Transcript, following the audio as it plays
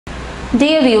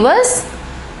Dear viewers,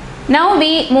 now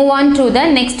we move on to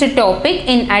the next topic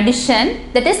in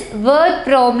addition, that is word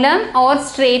problem or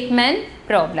statement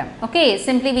problem. Okay,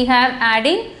 simply we have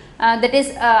adding that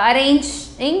is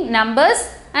arranging numbers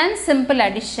and simple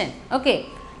addition. Okay,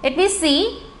 let me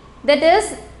see, that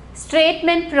is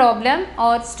statement problem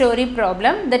or story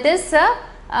problem, that is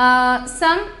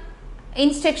some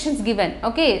instructions given.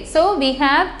 Okay, so we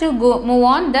have to move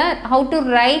on the how to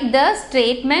write the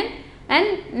statement,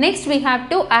 and next we have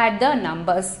to add the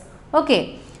numbers.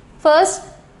 Okay, first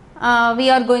we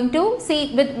are going to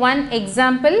see with one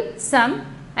example sum.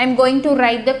 I am going to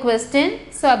write the question,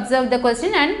 so observe the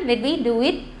question and let me do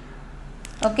it.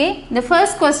 Okay, the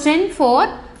first question for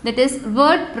that is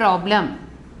word problem.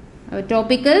 Our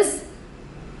topic is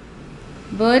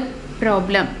word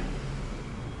problem.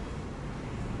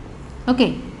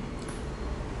 Okay,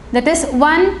 that is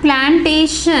one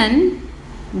plantation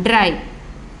drive.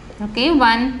 Okay,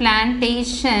 one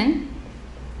plantation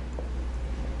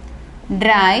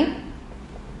drive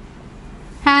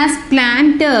has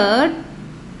planted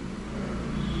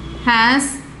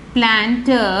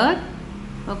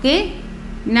okay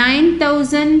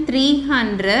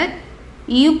 9,300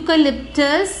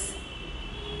 eucalyptus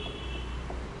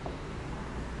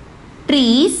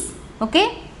trees.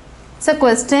 Okay, so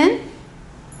question,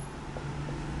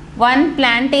 one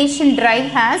plantation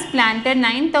drive has planted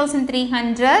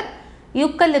 9,300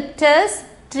 eucalyptus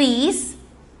trees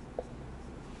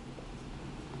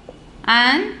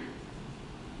and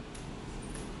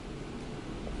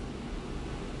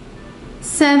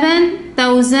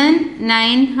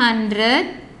 7,900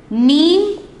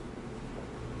 neem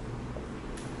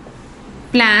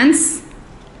plants,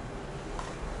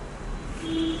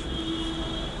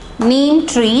 neem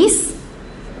trees.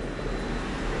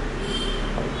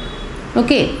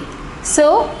 Okay,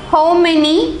 so how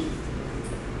many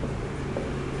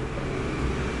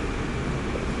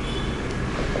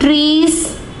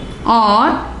trees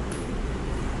are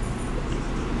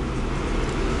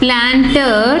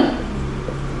planted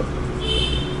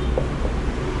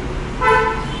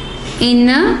in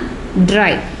a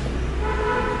drive?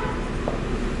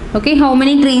 Okay, how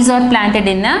many trees are planted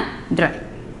in a drive?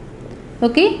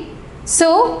 Okay,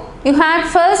 so you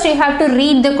have to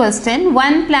read the question.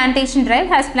 One plantation drive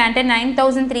has planted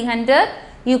 9,300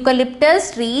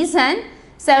 eucalyptus trees and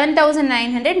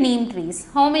 7,900 neem trees.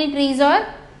 How many trees are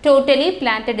totally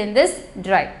planted in this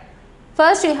drive?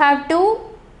 First you have to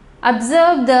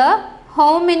observe the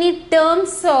how many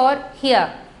terms are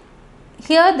here.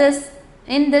 Here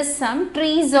in this sum,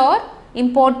 trees are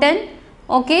important,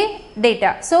 okay,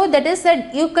 data. So that is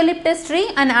the eucalyptus tree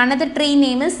and another tree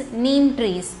name is neem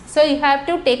trees. So you have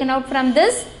to take out from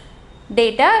this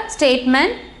data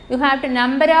statement, you have to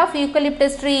number of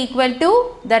eucalyptus tree equal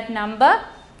to that number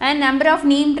and number of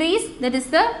neem trees, that is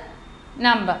the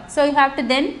number. So you have to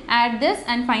then add this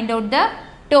and find out the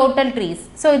total trees.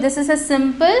 So this is a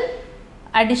simple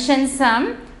addition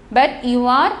sum, but you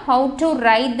are how to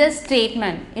write the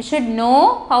statement. You should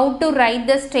know how to write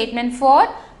the statement for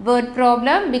word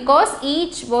problem, because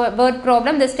each word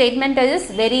problem the statement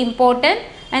is very important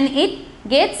and it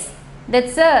gets,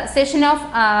 that's a session of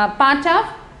part of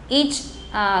each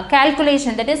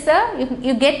calculation, that is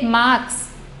you get marks.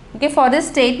 Okay, for this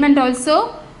statement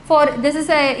also, for this is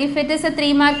a, if it is a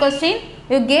 3-mark question,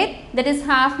 you get that is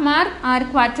half mark or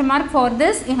quarter mark for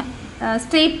this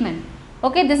statement.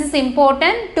 Okay, this is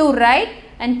important to write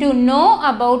and to know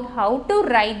about how to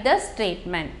write the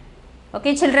statement.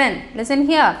 Okay children, listen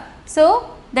here.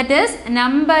 So that is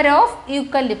number of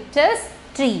eucalyptus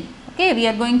tree. Okay, we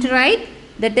are going to write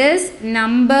that is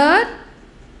number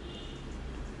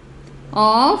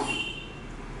of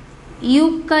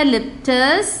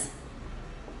eucalyptus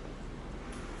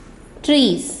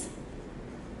trees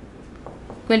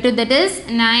equal to, that is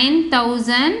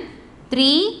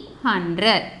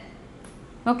 9,300.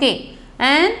 Okay,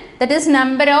 and that is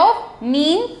number of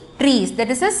neem trees, that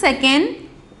is a second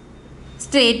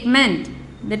statement,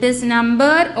 that is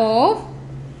number of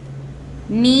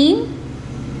neem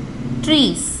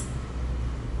trees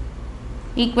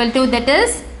equal to, that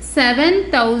is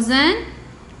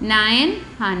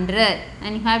 7,900,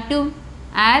 and you have to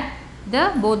add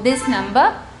the both this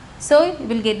number, so you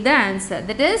will get the answer,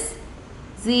 that is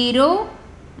 0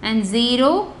 and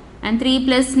 0 and 3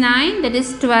 plus 9, that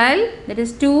is 12, that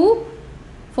is 2.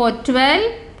 For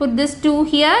 12, put this 2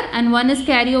 here and 1 is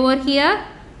carry over here,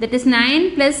 that is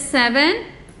 9 plus 7,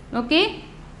 okay,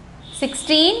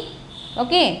 16,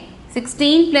 okay,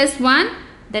 16 plus 1,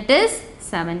 that is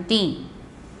 17.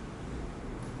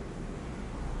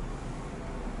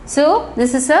 So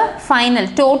this is a final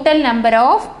total number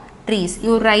of trees.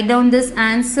 You write down this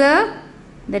answer.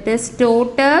 that is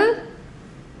total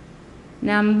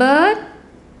number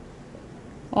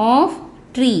of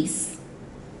trees.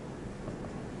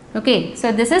 Okay,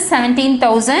 so this is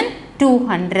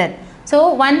 17,200.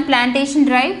 So one plantation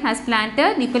drive has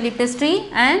planted eucalyptus tree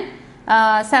and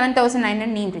 7,900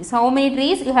 neem trees. How many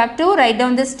trees? You have to write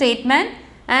down this statement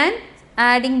and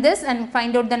adding this and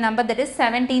find out the number, that is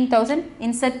 17,000.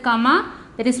 Insert comma,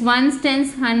 that is 1s,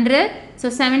 10s, 100. So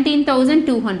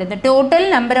 17,200. The total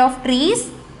number of trees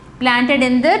planted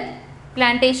in the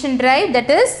plantation drive, that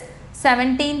is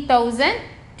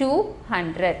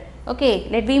 17,200. Okay,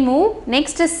 let me move.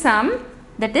 Next is sum,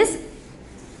 that is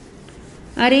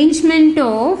arrangement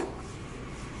of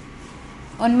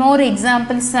one more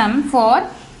example sum for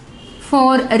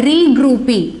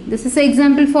regrouping. This is an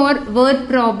example for word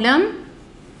problem,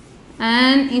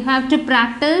 and you have to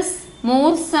practice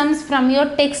more sums from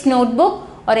your text notebook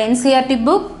or NCERT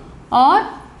book, or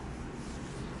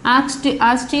ask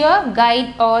your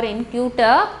guide or in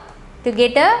tutor to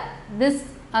get this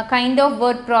kind of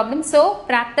word problem. So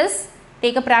practice,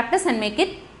 take a practice and make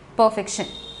it perfection.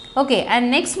 Okay,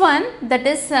 and next one, that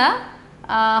is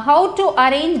how to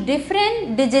arrange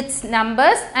different digits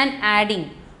numbers and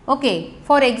adding. Okay,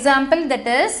 for example, that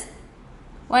is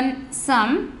one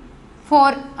sum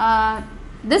for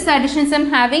this addition sum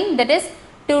having, that is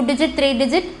 2 digit, 3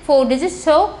 digit, 4 digits.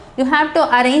 So you have to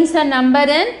arrange the number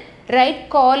in right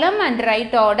column and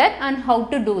right order, and how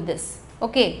to do this.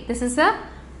 Okay, this is a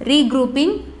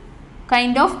regrouping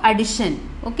kind of addition.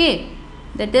 Okay,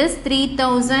 that is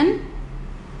 3,000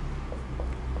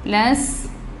 plus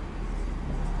 3,000.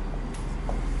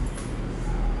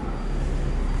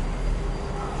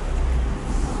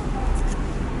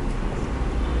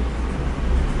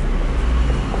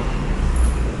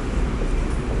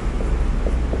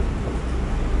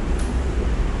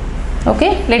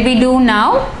 Okay, let me do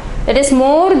now. That is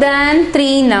more than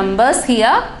 3 numbers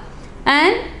here,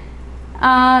 and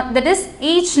that is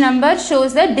each number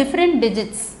shows the different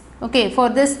digits. Okay, for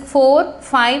this 4,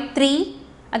 5, 3,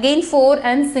 again 4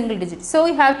 and single digit. So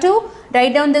you have to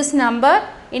write down this number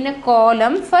in a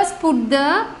column. First put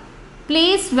the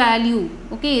place value.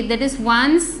 Okay, that is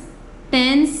ones,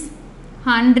 tens,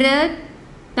 100,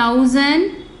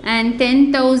 1,000 and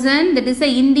 10,000. That is the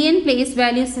Indian place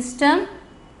value system.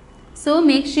 So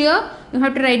make sure you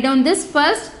have to write down this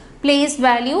first place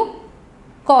value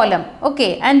column.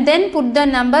 Okay, and then put the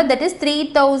number, that is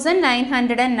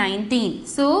 3,919.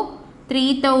 So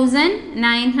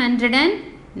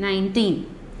 3,919.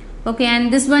 Okay,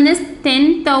 and this one is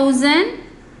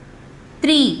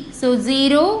 10,003. So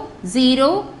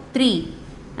 003.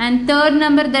 And third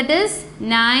number, that is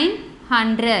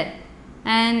 900.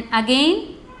 And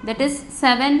again that is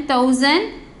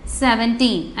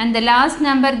 7,017. And the last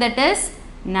number, that is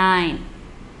 9.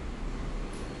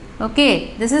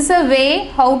 Okay, this is a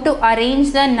way how to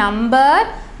arrange the number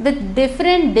with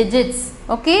different digits.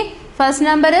 Okay, first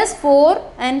number is 4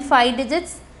 and 5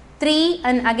 digits, 3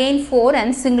 and again 4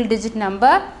 and single digit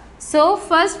number. So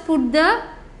first put the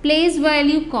place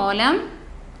value column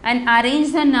and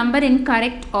arrange the number in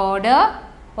correct order.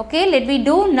 Okay, let me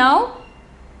do now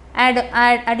add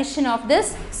addition of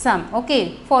this sum.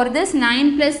 Okay, for this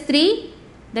 9 plus 3,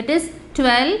 that is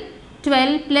 12,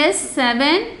 12 plus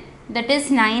 7, that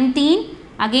is 19,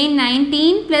 again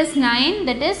 19 plus 9,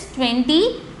 that is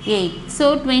 28.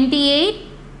 So 28.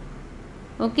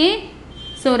 Okay,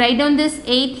 so write down this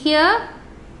 8 here.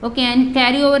 Okay, and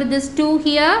carry over this 2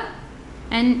 here,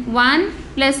 and 1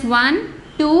 plus 1,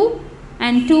 2,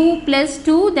 and 2 plus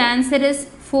 2, the answer is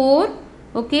 4.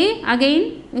 Okay,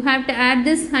 again you have to add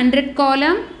this 100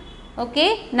 column.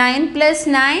 Okay, 9 plus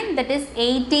 9, that is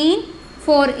 18.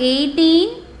 For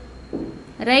 18,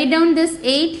 write down this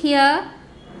 8 here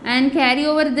and carry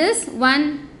over this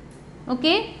 1,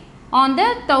 okay, on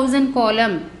the 1,000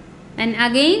 column. And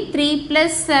again 3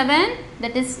 plus 7,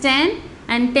 that is 10,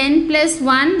 and 10 plus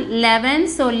 1, 11,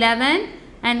 so 11.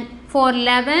 And for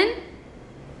 11,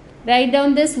 write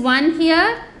down this 1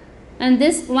 here and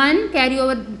this 1 carry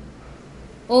over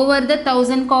the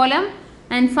 1,000 column.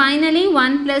 And finally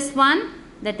 1 plus 1,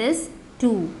 that is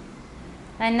 2.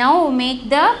 And now make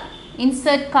the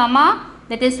insert comma,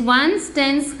 that is ones,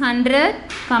 tens, 100,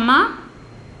 comma.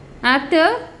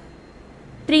 After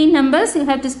 3 numbers, you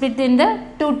have to split in the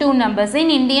two numbers in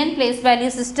Indian place value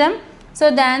system. So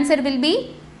the answer will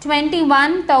be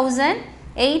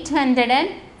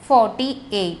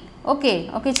 21,848. Okay,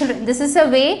 okay children, this is a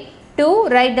way to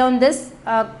write down this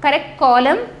correct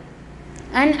column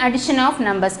and addition of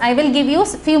numbers. I will give you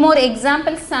few more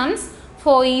example sums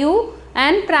for you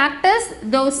and practice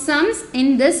those sums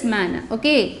in this manner.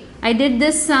 Okay, I did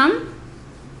this sum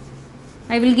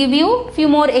I will give you few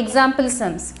more example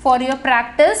sums for your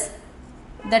practice.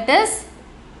 That is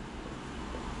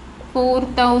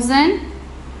 4000,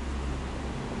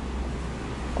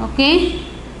 okay,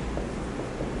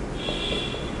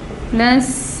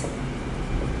 plus,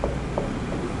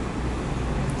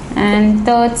 and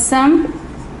third sum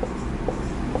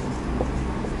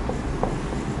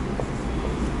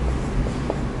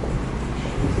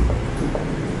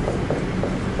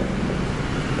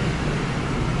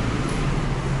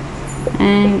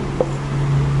and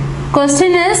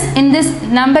question is in this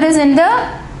number is in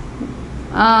the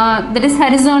that is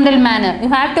horizontal manner. You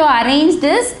have to arrange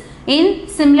this in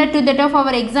similar to that of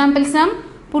our example sum.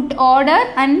 Put order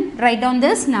and write down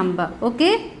this number.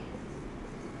 Okay,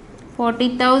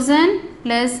 40,000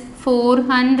 plus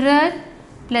 400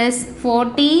 plus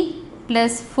 40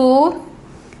 plus 4,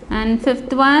 and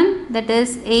fifth one, that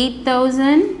is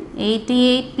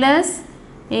 8,088 plus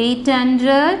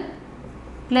 800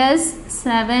 plus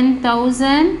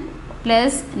 7,000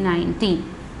 plus 19.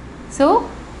 So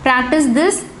practice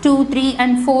this 2, 3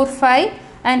 and 4, 5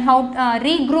 and how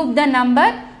regroup the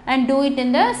number and do it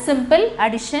in the simple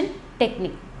addition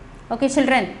technique. Okay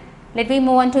children, let me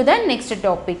move on to the next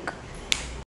topic.